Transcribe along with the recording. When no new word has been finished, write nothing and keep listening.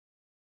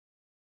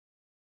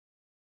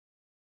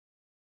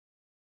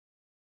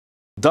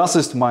Das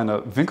ist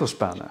meine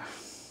Winkelspanne.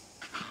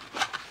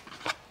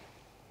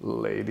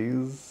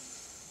 Ladies.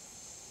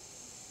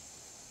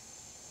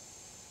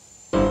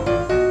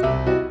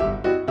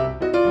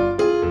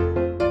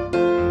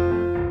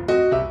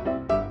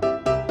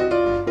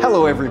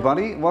 Hello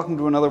everybody, welcome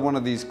to another one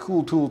of these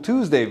Cool Tool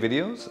Tuesday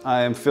videos.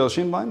 I am Phil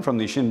Schinbein from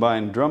the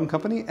Schinbein Drum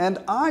Company, and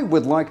I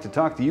would like to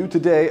talk to you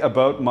today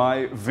about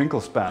my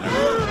Winkelspanne,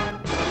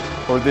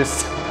 or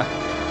this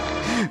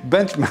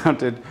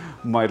bench-mounted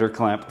Mitre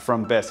clamp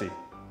from Bessey.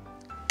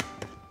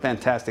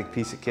 Fantastic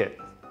piece of kit.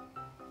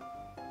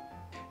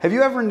 Have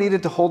you ever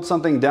needed to hold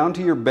something down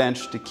to your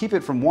bench to keep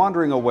it from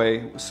wandering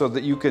away so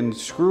that you can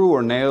screw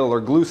or nail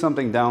or glue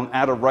something down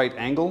at a right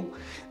angle?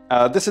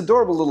 This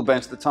adorable little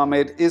bench that Tom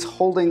made is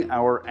holding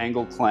our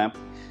angle clamp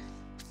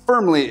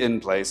firmly in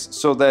place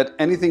so that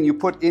anything you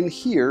put in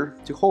here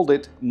to hold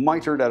it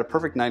mitred at a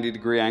perfect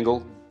 90-degree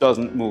angle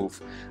doesn't move.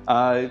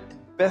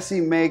 Bessey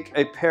make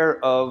a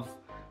pair of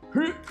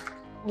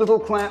little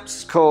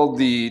clamps called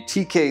the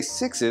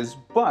TK6s,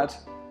 but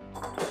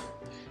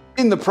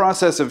in the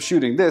process of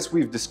shooting this,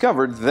 we've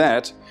discovered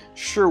that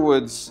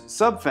Sherwood's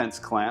sub-fence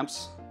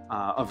clamps,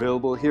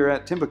 available here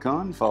at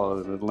Timbecon,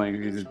 follow the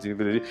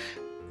link,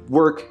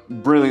 work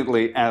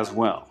brilliantly as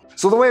well.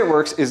 So the way it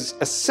works is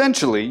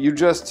essentially you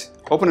just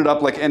open it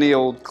up like any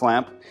old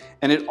clamp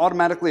and it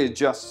automatically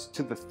adjusts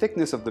to the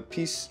thickness of the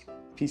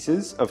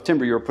pieces of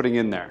timber you're putting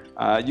in there.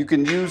 You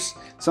can use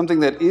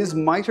something that is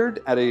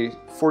mitred at a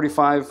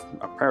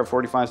pair of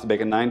 45s to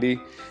make a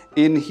 90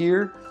 in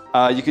here.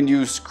 You can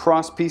use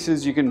cross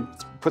pieces, you can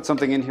put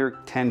something in here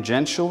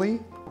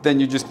tangentially, then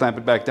you just clamp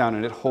it back down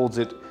and it holds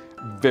it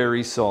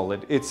very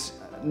solid. It's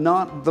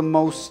not the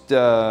most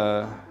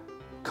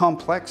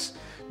complex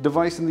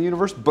device in the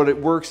universe, but it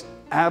works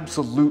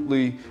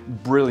absolutely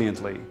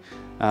brilliantly.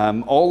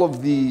 All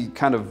of the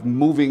kind of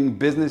moving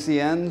businessy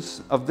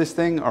ends of this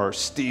thing are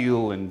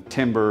steel and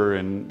timber,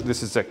 and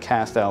this is a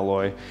cast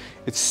alloy.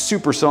 It's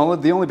super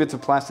solid. The only bits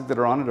of plastic that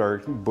are on it are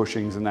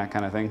bushings and that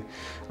kind of thing.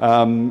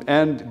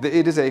 And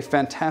it is a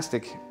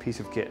fantastic piece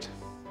of kit.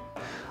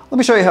 Let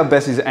me show you how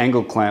Bessey's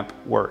angle clamp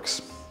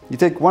works. You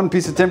take one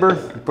piece of timber,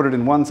 you put it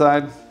in one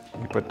side,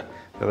 you put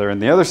the other in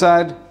the other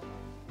side.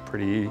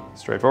 Pretty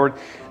straightforward.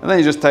 And then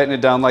you just tighten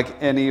it down like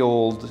any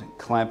old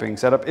clamping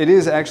setup. It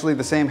is actually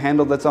the same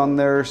handle that's on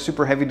their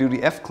super heavy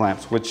duty F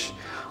clamps, which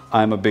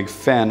I'm a big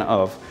fan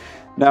of.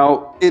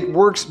 Now, it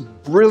works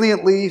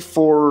brilliantly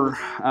for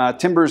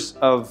timbers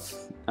of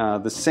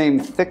the same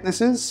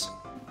thicknesses,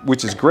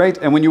 which is great.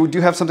 And when you do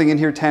have something in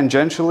here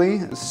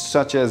tangentially,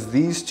 such as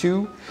these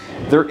two,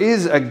 there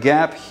is a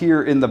gap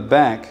here in the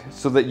back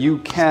so that you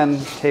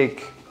can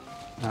take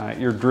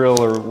your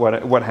drill or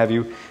what have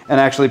you, and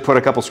actually put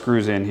a couple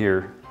screws in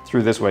here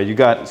through this way. You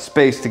got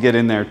space to get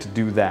in there to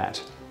do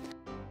that.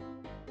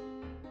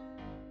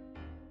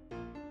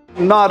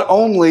 Not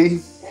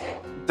only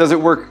does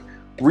it work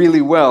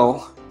really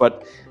well,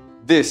 but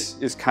this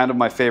is kind of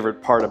my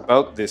favorite part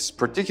about this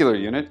particular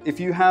unit. If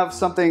you have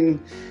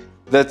something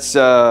that's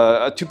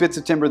two bits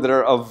of timber that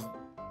are of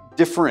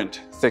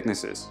different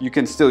thicknesses, you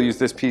can still use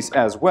this piece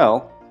as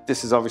well.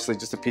 This is obviously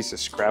just a piece of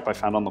scrap I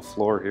found on the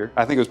floor here.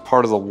 I think it was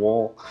part of the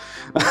wall.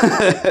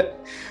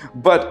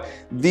 But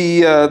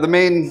the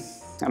main,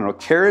 I don't know,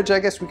 carriage, I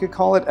guess we could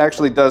call it,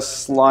 actually does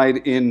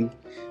slide in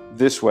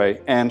this way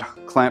and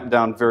clamp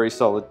down very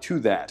solid to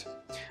that.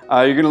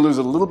 You're gonna lose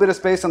a little bit of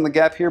space on the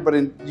gap here, but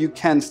you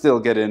can still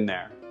get in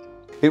there.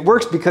 It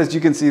works because you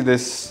can see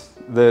this,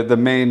 the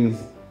main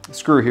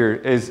screw here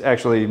is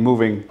actually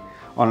moving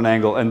on an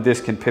angle, and this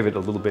can pivot a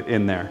little bit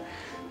in there.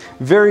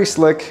 Very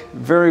slick,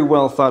 very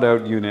well thought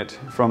out unit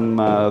from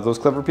those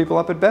clever people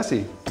up at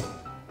Bessey.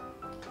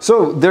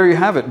 So there you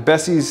have it,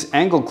 Bessey's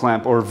angle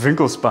clamp, or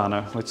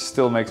Winkelspanne, which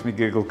still makes me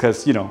giggle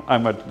because, you know,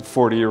 I'm a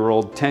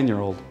 40-year-old,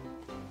 10-year-old,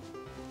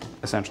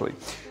 essentially.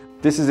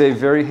 This is a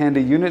very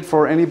handy unit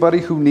for anybody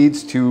who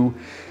needs to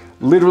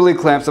literally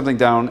clamp something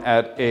down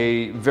at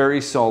a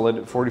very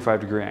solid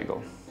 45-degree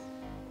angle.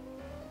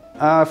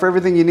 For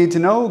everything you need to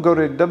know, go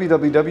to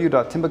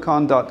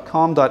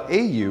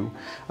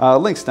www.timbecon.com.au.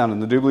 Links down in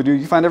the doobly-doo.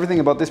 You find everything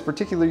about this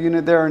particular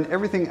unit there and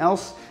everything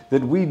else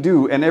that we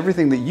do and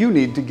everything that you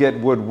need to get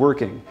wood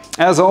working.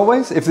 As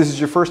always, if this is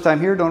your first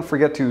time here, don't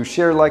forget to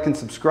share, like, and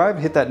subscribe.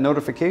 Hit that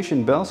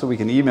notification bell so we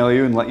can email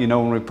you and let you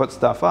know when we put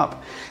stuff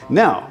up.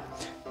 Now,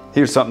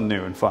 here's something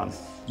new and fun.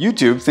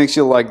 YouTube thinks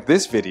you'll like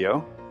this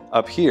video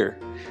up here.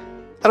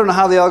 I don't know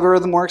how the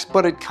algorithm works,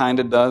 but it kind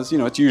of does. You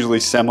know, it's usually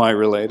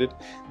semi-related.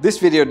 This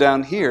video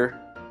down here,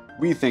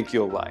 we think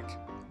you'll like.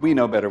 We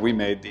know better, we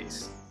made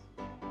these.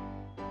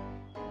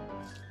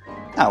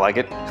 I like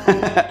it.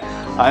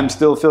 I'm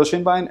still Phil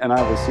Schinbein, and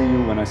I will see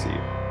you when I see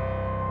you.